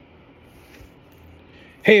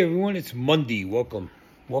Hey everyone, it's Monday.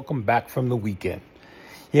 Welcome back from the weekend.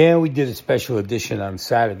 Yeah, we did a special edition on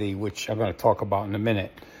Saturday, which I'm going to talk about in a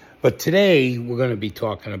minute. But today we're going to be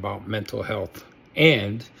talking about mental health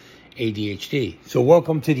and ADHD. So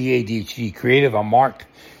welcome to the ADHD Creative. I'm Mark,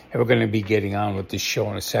 and we're going to be getting on with this show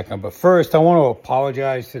in a second. But first, I want to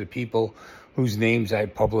apologize to the people whose names I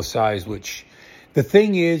publicized, which the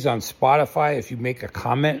thing is on Spotify, if you make a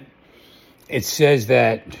comment, it says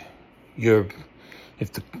that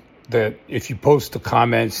if you post the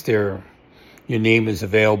comments there, your name is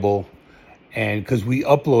available, and because we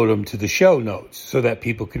upload them to the show notes so that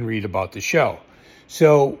people can read about the show.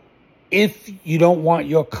 So if you don't want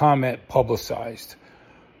your comment publicized,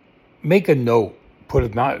 make a note.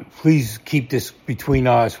 Please keep this between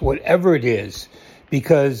us, whatever it is,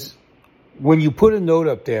 because when you put a note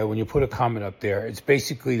up there, when you put a comment up there, it's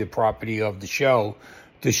basically the property of the show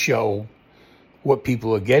to show what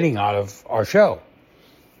people are getting out of our show.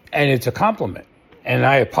 And it's a compliment. And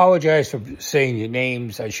I apologize for saying your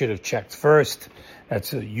names. I should have checked first.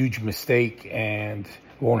 That's a huge mistake and it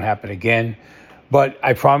won't happen again. But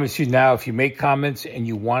I promise you now, if you make comments and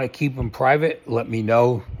you want to keep them private, let me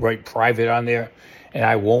know. Write private on there and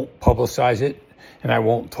I won't publicize it and I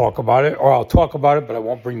won't talk about it. Or I'll talk about it, but I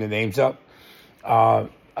won't bring the names up. I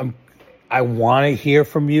want to hear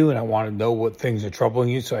from you and I want to know what things are troubling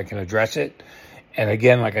you so I can address it. And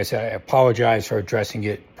again, like I said, I apologize for addressing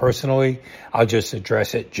it personally. I'll just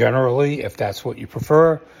address it generally if that's what you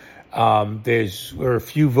prefer. There are a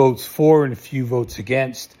few votes for and a few votes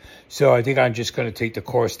against. So I think I'm just going to take the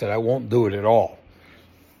course that I won't do it at all.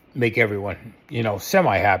 Make everyone,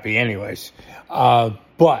 semi-happy anyways.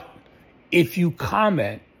 But if you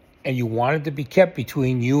comment and you want it to be kept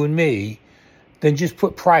between you and me, then just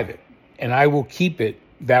put private and I will keep it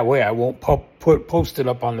that way. I won't post it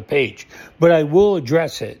up on the page, but I will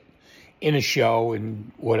address it in a show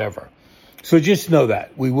and whatever. So just know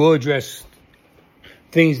that we will address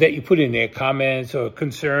things that you put in there, comments or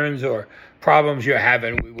concerns or problems you're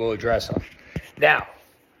having. We will address them. Now,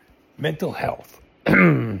 mental health.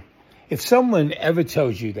 If someone ever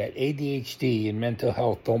tells you that ADHD and mental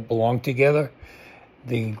health don't belong together,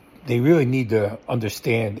 they really need to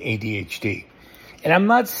understand ADHD. And I'm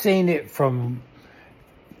not saying it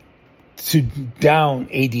to down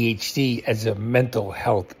ADHD as a mental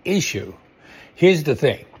health issue. Here's the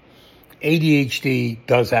thing. ADHD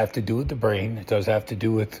does have to do with the brain. It does have to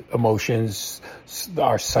do with emotions,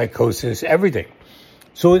 our psychosis, everything.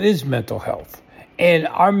 So it is mental health. And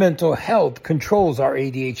our mental health controls our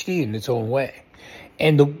ADHD in its own way.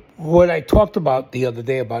 And what I talked about the other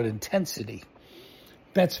day about intensity,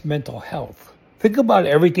 that's mental health. Think about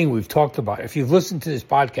everything we've talked about. If you've listened to this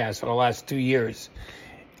podcast for the last 2 years,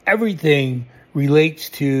 everything relates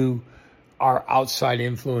to our outside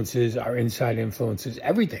influences, our inside influences,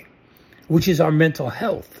 everything, which is our mental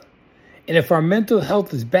health. And if our mental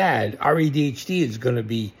health is bad, our ADHD is going to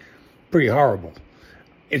be pretty horrible.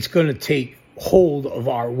 It's going to take hold of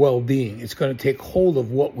our well-being. It's going to take hold of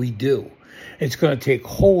what we do. It's going to take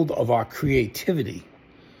hold of our creativity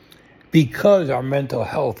because our mental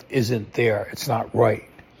health isn't there. It's not right.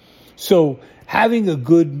 So having a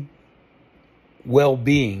good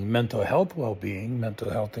well-being, mental health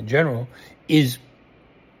in general, is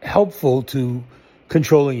helpful to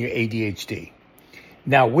controlling your ADHD.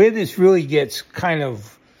 Now, where this really gets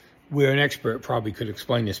where an expert probably could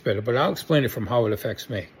explain this better, but I'll explain it from how it affects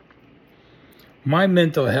me. My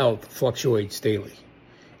mental health fluctuates daily,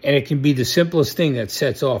 and it can be the simplest thing that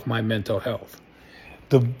sets off my mental health.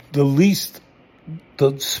 The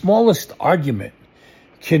smallest argument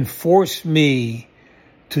can force me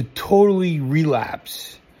to totally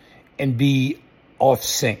relapse and be off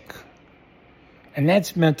sync. And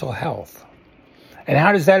that's mental health. And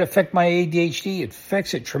how does that affect my ADHD? It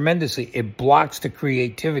affects it tremendously. It blocks the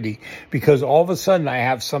creativity because all of a sudden I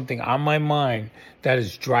have something on my mind that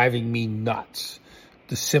is driving me nuts.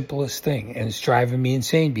 The simplest thing. And it's driving me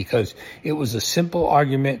insane because it was a simple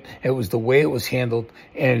argument. It was the way it was handled.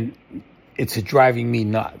 And it's driving me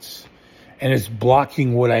nuts. And it's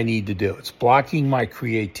blocking what I need to do. It's blocking my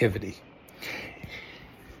creativity.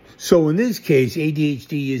 So in this case,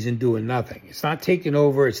 ADHD isn't doing nothing. It's not taking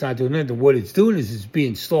over. It's not doing anything. What it's doing is it's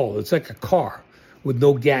being stalled. It's like a car with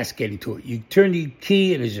no gas getting to it. You turn the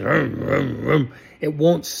key and it's it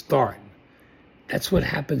won't start. That's what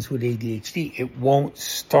happens with ADHD. It won't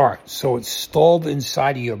start. So it's stalled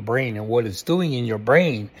inside of your brain. And what it's doing in your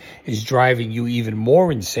brain is driving you even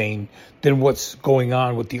more insane than what's going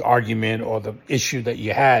on with the argument or the issue that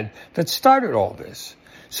you had that started all this.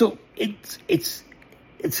 So it's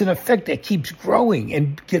an effect that keeps growing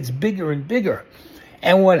and gets bigger and bigger.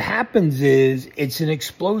 And what happens is it's an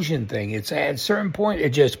explosion thing. It's at a certain point,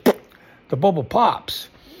 the bubble pops.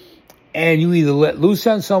 And you either let loose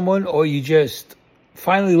on someone or you just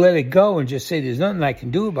finally let it go and just say, there's nothing I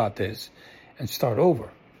can do about this, and start over.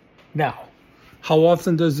 Now, how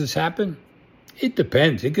often does this happen? It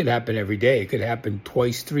depends. It could happen every day. It could happen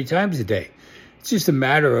twice, 3 times a day. It's just a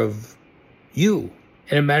matter of you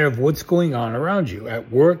and a matter of what's going on around you,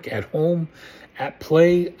 at work, at home, at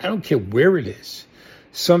play. I don't care where it is.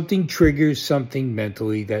 Something triggers something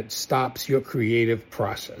mentally that stops your creative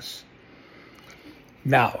process.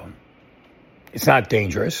 Now, it's not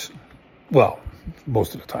dangerous. Well,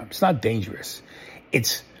 most of the time, it's not dangerous.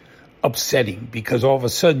 It's upsetting because all of a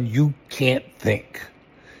sudden you can't think.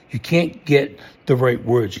 You can't get the right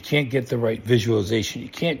words. You can't get the right visualization. You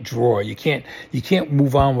can't draw. You can't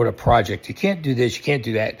move on with a project. You can't do this. You can't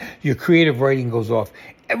do that. Your creative writing goes off.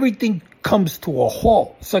 Everything comes to a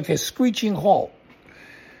halt. It's like a screeching halt.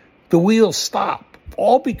 The wheels stop,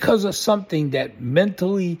 all because of something that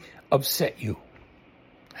mentally upset you.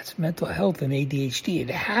 That's mental health and ADHD. It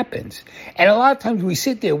happens. And a lot of times we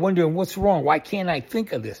sit there wondering what's wrong. Why can't I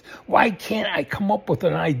think of this? Why can't I come up with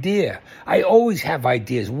an idea? I always have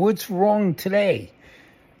ideas. What's wrong today?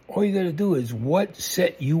 All you got to do is what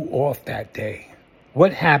set you off that day?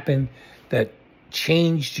 What happened that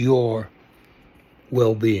changed your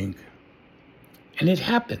well-being? And it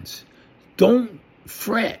happens. Don't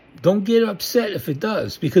fret. Don't get upset if it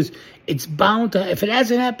does, because it's bound to. If it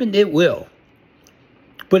hasn't happened, it will.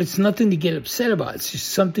 But it's nothing to get upset about. It's just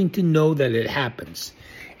something to know that it happens.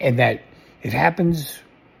 And that it happens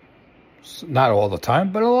not all the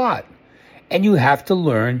time, but a lot. And you have to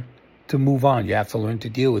learn to move on. You have to learn to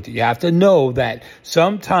deal with it. You have to know that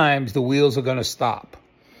sometimes the wheels are going to stop.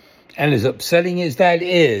 And as upsetting as that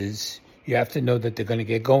is, you have to know that they're going to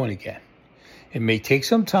get going again. It may take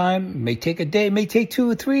some time. It may take a day. It may take 2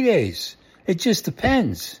 or 3 days. It just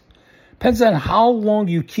depends. Depends on how long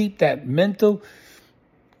you keep that mental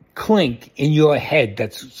clink in your head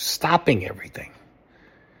that's stopping everything.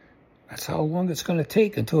 That's how long it's going to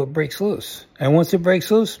take until it breaks loose. And once it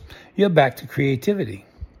breaks loose, you're back to creativity.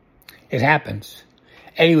 It happens.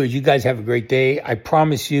 Anyways, you guys have a great day. I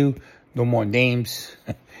promise you, no more names.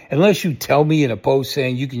 Unless you tell me in a post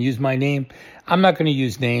saying you can use my name, I'm not going to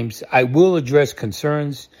use names. I will address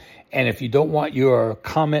concerns. And if you don't want your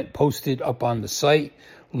comment posted up on the site,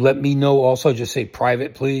 let me know. Also, just say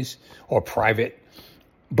private, please, or private.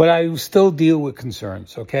 But I will still deal with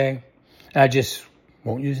concerns, okay? I just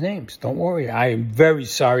won't use names. Don't worry. I am very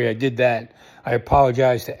sorry I did that. I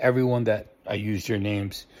apologize to everyone that I used your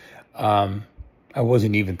names. I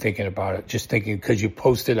wasn't even thinking about it. Just thinking because you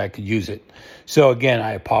posted, I could use it. So, again,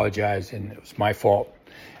 I apologize, and it was my fault.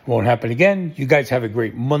 It won't happen again. You guys have a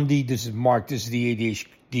great Monday. This is Mark. This is the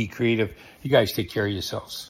ADHD Creative. You guys take care of yourselves.